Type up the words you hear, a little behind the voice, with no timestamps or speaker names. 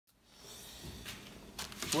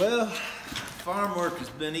Well, farm work has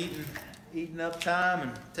been eating up time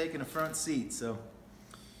and taking a front seat, so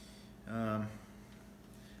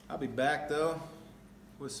I'll be back though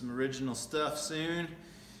with some original stuff soon.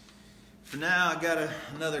 For now, I got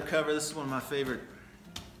another cover. This is one of my favorite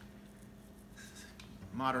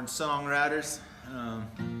modern songwriters,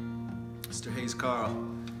 Mr. Carll.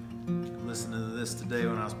 Listening to this today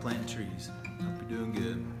when I was planting trees. Hope you're doing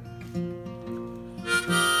good.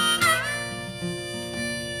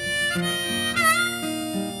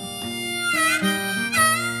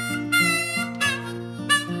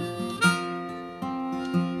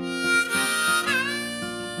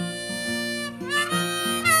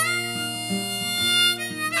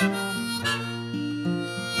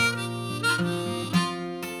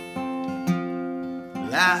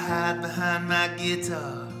 I hide behind my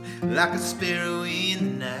guitar like a sparrow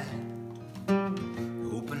in the night,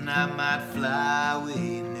 hoping I might fly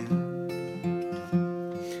away new.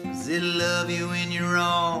 'Cause they love you when you're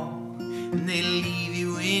wrong and they leave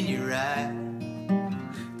you when you're right.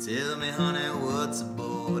 Tell me, honey, what's a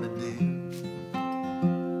boy to do?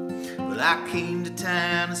 Well, I came to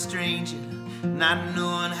town a stranger, not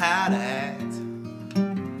knowing how to act.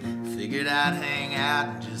 Figured I'd hang out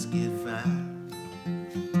and just get fine.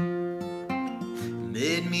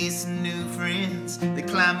 Made me some new friends, they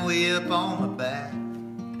climb way up on my back.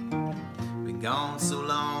 Been gone so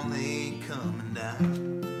long, they ain't coming down.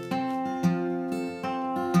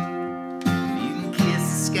 You can kiss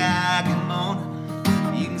the sky good morning,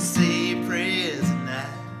 you can say your prayers at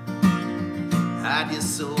night. Hide your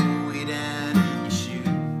soul way down in your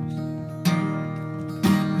shoes.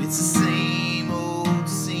 It's the same old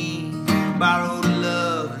scene, borrowed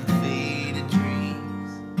love and faded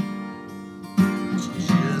dreams.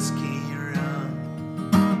 Just can't run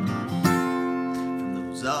from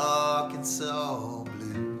those Arkansas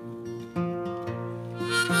blues.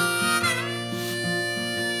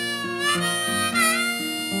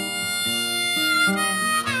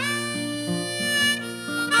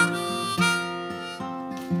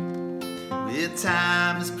 Well,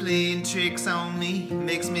 time is playing tricks on me,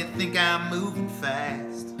 makes me think I'm moving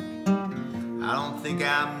fast. I don't think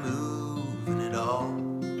I'm moving at all.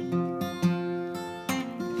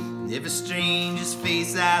 Every stranger's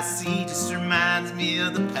face I see just reminds me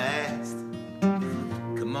of the past.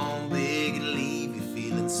 Come on, beg and leave you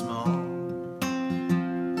feeling small.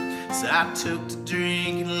 So I took to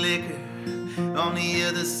drinking liquor on the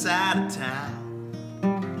other side of town,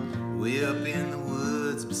 way up in the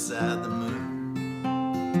woods beside the moon.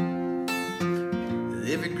 With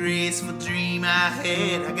every graceful dream I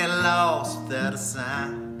had, I got lost without a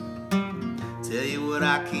sign. Tell you what,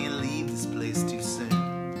 I can't leave this place too soon.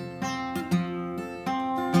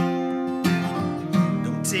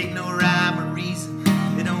 Take no rhyme or reason,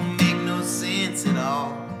 it don't make no sense at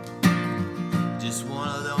all. Just one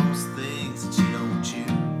of those things that you don't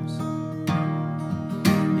choose.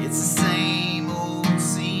 It's the same old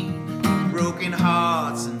scene, broken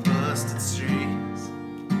hearts and busted strings,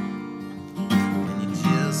 and you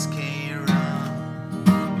just can't run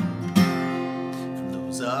from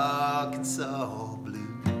those Arkansas blues.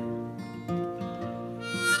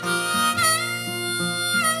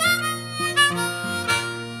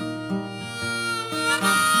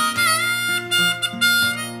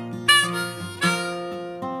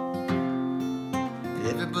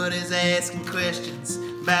 Everybody's asking questions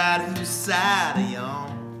about whose side are you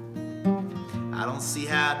on. I don't see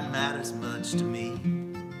how it matters much to me.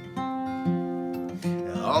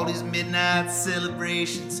 All these midnight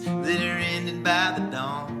celebrations that are ended by the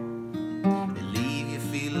dawn, they leave you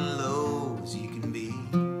feeling low as you can be.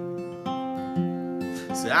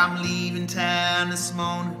 So I'm leaving town this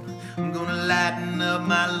morning, I'm gonna lighten up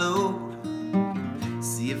my load,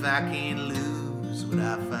 see if I can lose what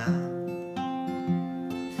I find.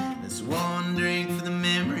 One drink for the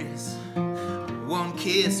memories, one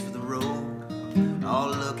kiss for the road. Oh,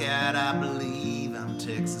 look out, I believe I'm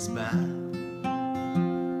Texas bound.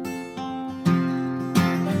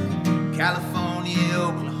 California,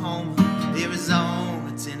 Oklahoma,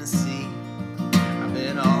 Arizona, Tennessee. I've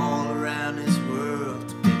been all around this world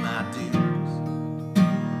to pay my dues.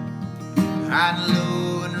 Hiding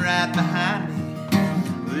low and right behind me,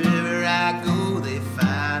 wherever I go they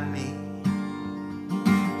find me.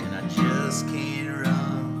 Just can't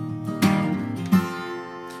run from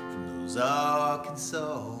those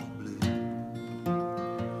Arkansas blues.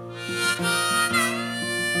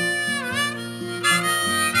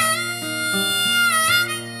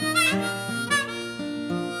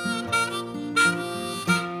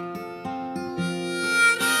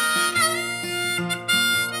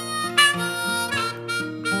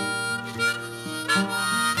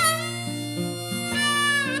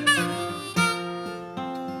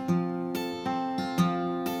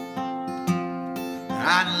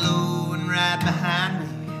 riding low and right behind me.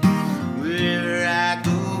 Wherever I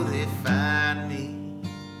go, they find me,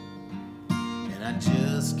 and I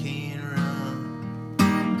just can't